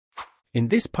In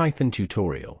this Python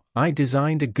tutorial, I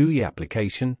designed a GUI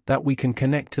application that we can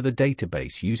connect to the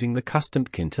database using the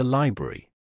Customtkinter library.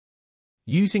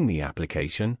 Using the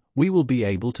application, we will be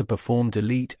able to perform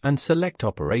delete and select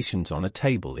operations on a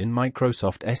table in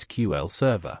Microsoft SQL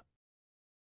Server.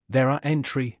 There are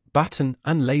entry, button,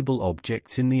 and label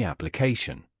objects in the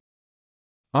application.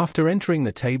 After entering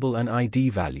the table and ID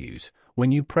values,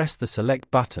 when you press the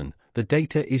select button, the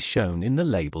data is shown in the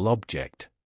label object.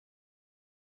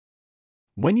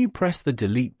 When you press the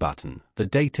delete button, the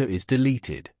data is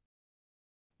deleted.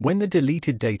 When the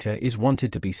deleted data is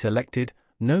wanted to be selected,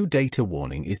 no data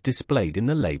warning is displayed in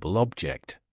the label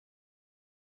object.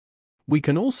 We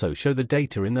can also show the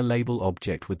data in the label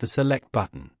object with the select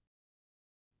button.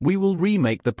 We will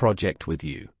remake the project with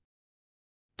you.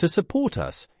 To support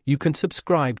us, you can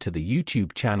subscribe to the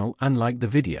YouTube channel and like the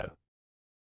video.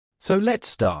 So let's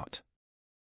start.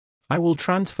 I will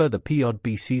transfer the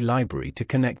pyodbc library to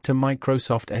connect to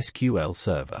Microsoft SQL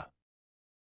Server.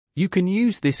 You can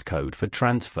use this code for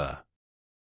transfer.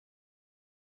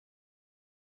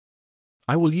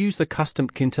 I will use the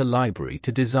Customtkinter library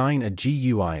to design a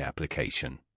GUI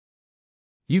application.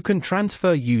 You can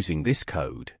transfer using this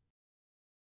code.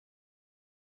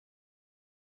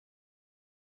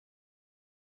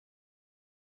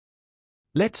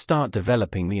 Let's start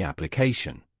developing the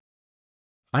application.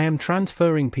 I am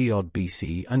transferring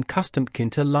pyodbc and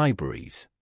Customtkinter libraries.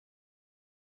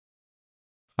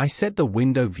 I set the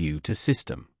window view to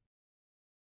System.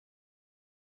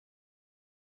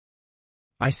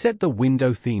 I set the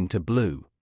window theme to blue.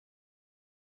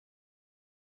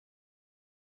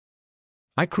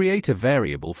 I create a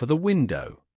variable for the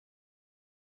window.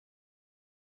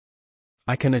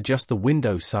 I can adjust the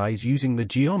window size using the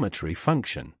geometry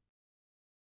function.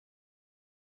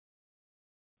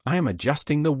 I am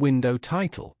adjusting the window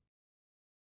title.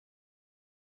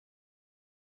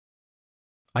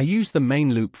 I use the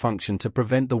main loop function to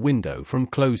prevent the window from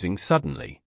closing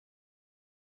suddenly.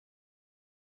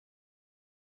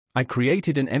 I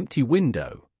created an empty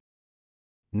window.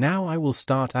 Now I will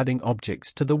start adding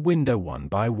objects to the window one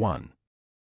by one.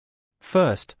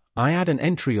 First, I add an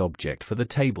entry object for the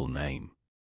table name.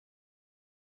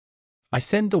 I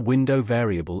send the window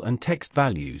variable and text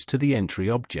values to the entry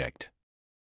object.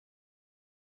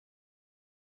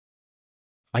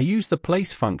 I use the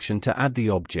place function to add the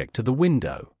object to the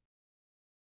window.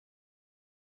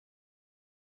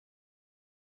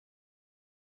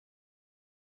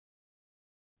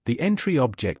 The entry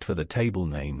object for the table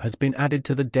name has been added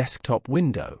to the desktop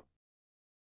window.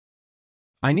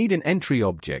 I need an entry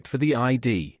object for the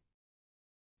ID.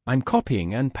 I'm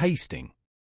copying and pasting.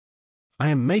 I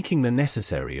am making the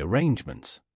necessary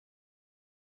arrangements.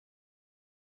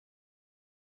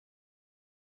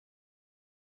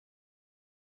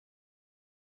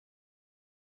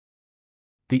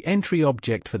 The entry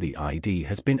object for the ID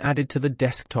has been added to the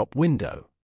desktop window.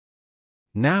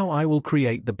 Now I will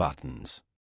create the buttons.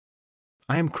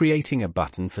 I am creating a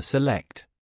button for select.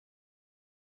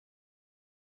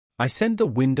 I send the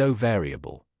window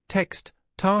variable, text,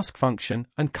 task function,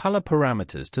 and color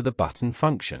parameters to the button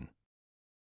function.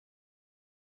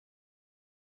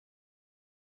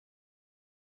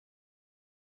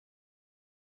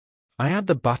 I add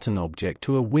the button object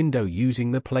to a window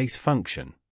using the place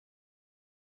function.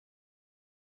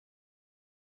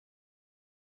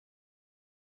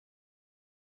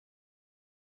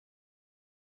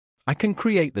 I can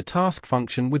create the task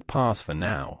function with pass for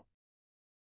now.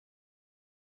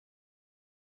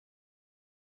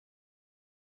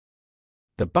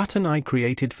 The button I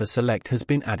created for select has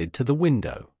been added to the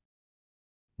window.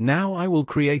 Now I will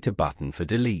create a button for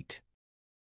delete.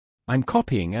 I'm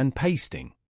copying and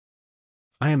pasting.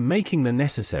 I am making the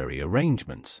necessary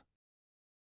arrangements.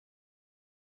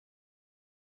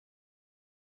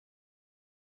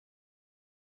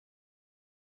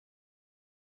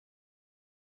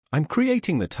 I'm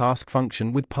creating the task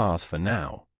function with pass for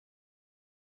now.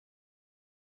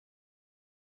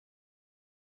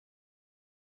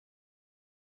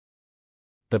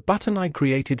 The button I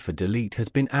created for delete has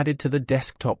been added to the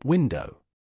desktop window.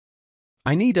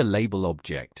 I need a label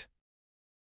object.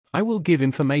 I will give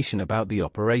information about the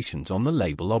operations on the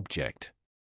label object.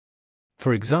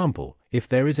 For example, if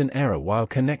there is an error while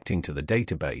connecting to the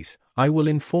database, I will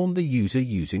inform the user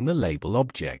using the label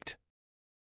object.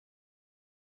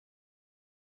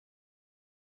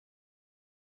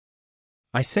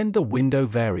 I send the window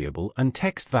variable and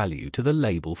text value to the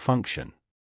label function.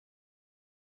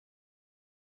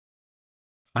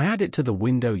 I add it to the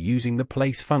window using the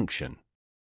place function.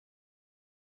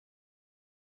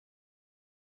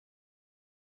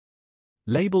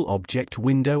 Label object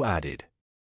window added.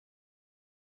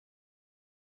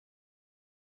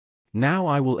 Now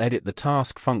I will edit the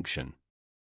task function.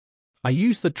 I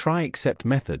use the try-except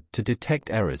method to detect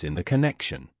errors in the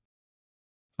connection.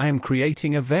 I am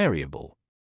creating a variable.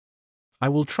 I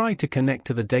will try to connect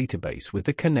to the database with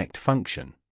the connect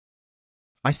function.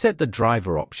 I set the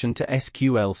driver option to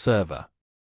SQL Server.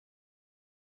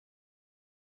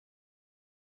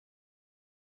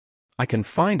 I can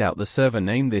find out the server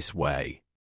name this way.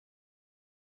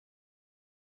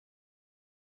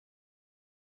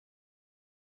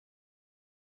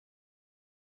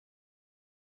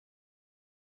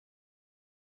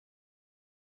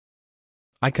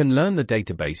 I can learn the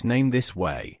database name this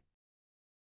way.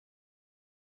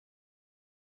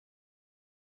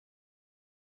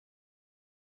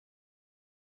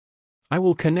 I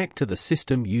will connect to the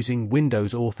system using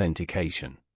Windows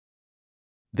authentication.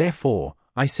 Therefore,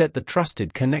 I set the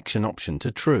trusted connection option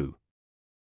to true.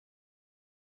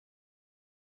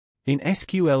 In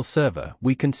SQL Server,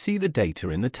 we can see the data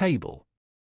in the table.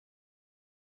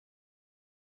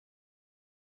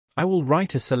 I will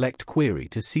write a select query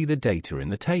to see the data in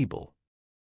the table.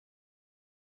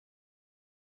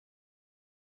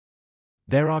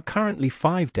 There are currently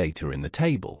 5 data in the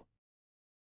table.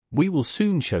 We will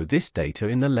soon show this data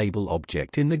in the label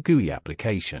object in the GUI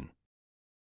application.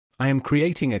 I am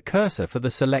creating a cursor for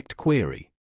the select query.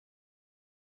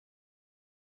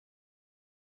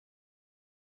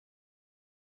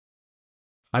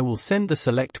 I will send the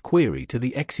select query to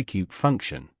the execute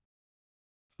function.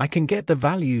 I can get the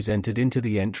values entered into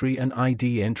the entry and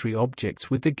ID entry objects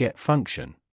with the get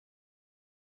function.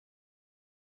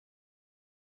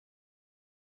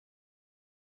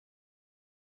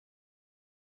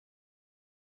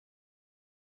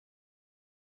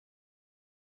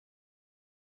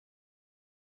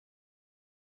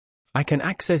 I can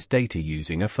access data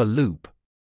using a for loop.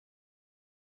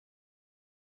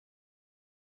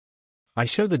 I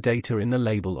show the data in the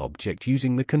label object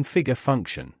using the configure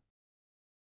function.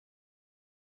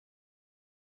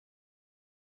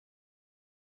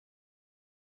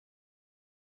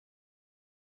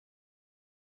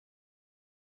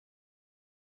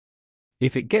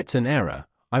 If it gets an error,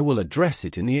 I will address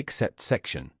it in the accept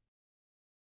section.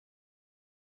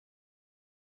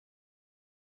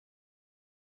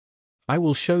 I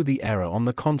will show the error on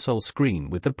the console screen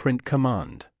with the print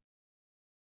command.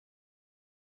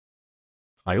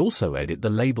 I also edit the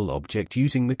label object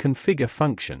using the configure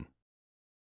function.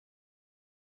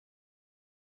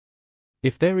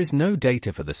 If there is no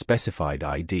data for the specified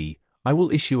ID, I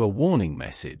will issue a warning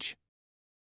message.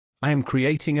 I am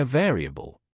creating a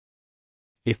variable.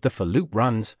 If the for loop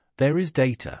runs, there is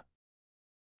data.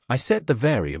 I set the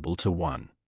variable to 1.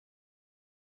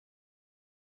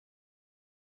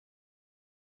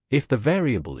 If the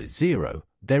variable is 0,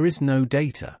 there is no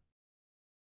data.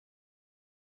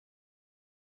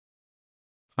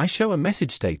 I show a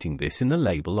message stating this in the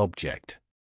label object.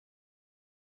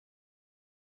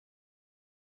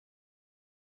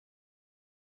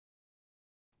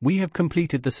 We have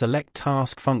completed the select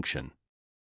task function.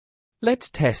 Let's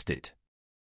test it.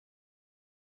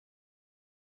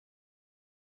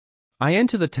 I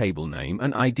enter the table name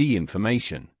and ID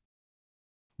information.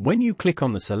 When you click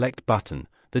on the select button,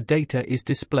 the data is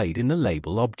displayed in the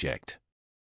label object.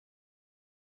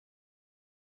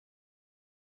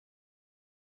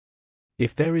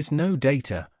 If there is no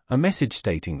data, a message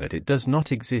stating that it does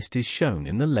not exist is shown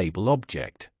in the label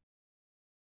object.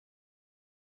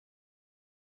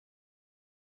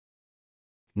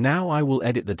 Now I will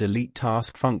edit the delete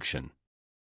task function.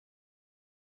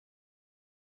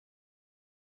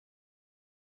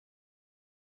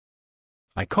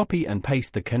 I copy and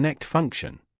paste the connect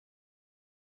function.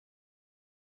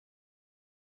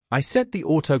 I set the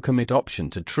auto commit option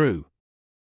to true.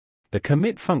 The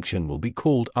commit function will be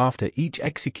called after each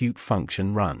execute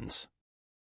function runs.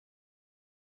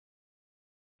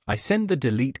 I send the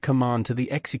delete command to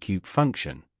the execute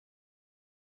function.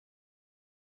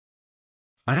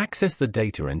 I access the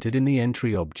data entered in the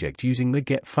entry object using the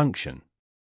get function.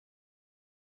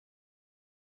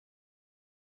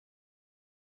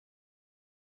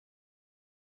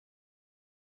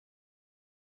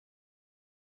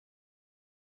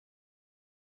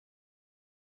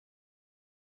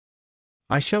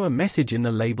 I show a message in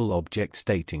the label object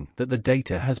stating that the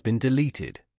data has been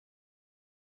deleted.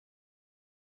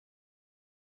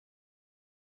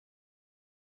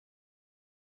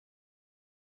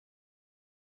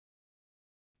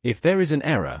 If there is an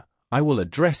error, I will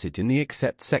address it in the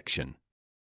accept section.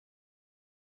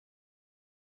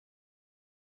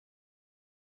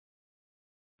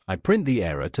 I print the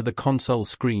error to the console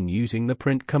screen using the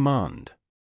print command.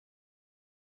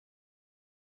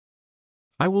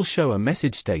 I will show a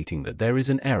message stating that there is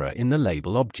an error in the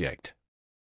label object.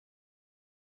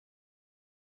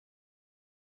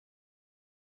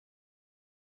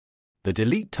 The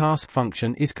delete task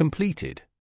function is completed.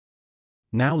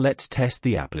 Now let's test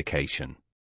the application.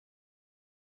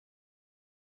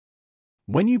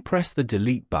 When you press the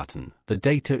delete button, the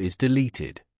data is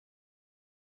deleted.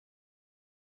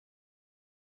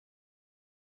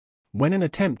 When an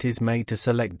attempt is made to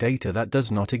select data that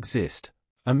does not exist,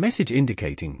 a message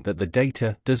indicating that the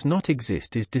data does not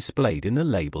exist is displayed in the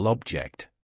label object.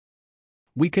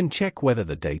 We can check whether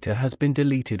the data has been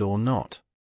deleted or not.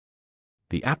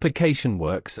 The application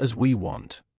works as we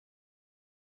want.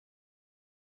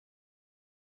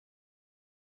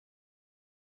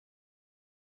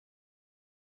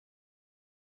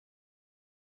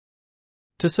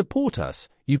 To support us,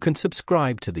 you can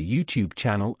subscribe to the YouTube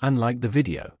channel and like the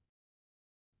video.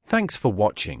 Thanks for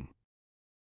watching.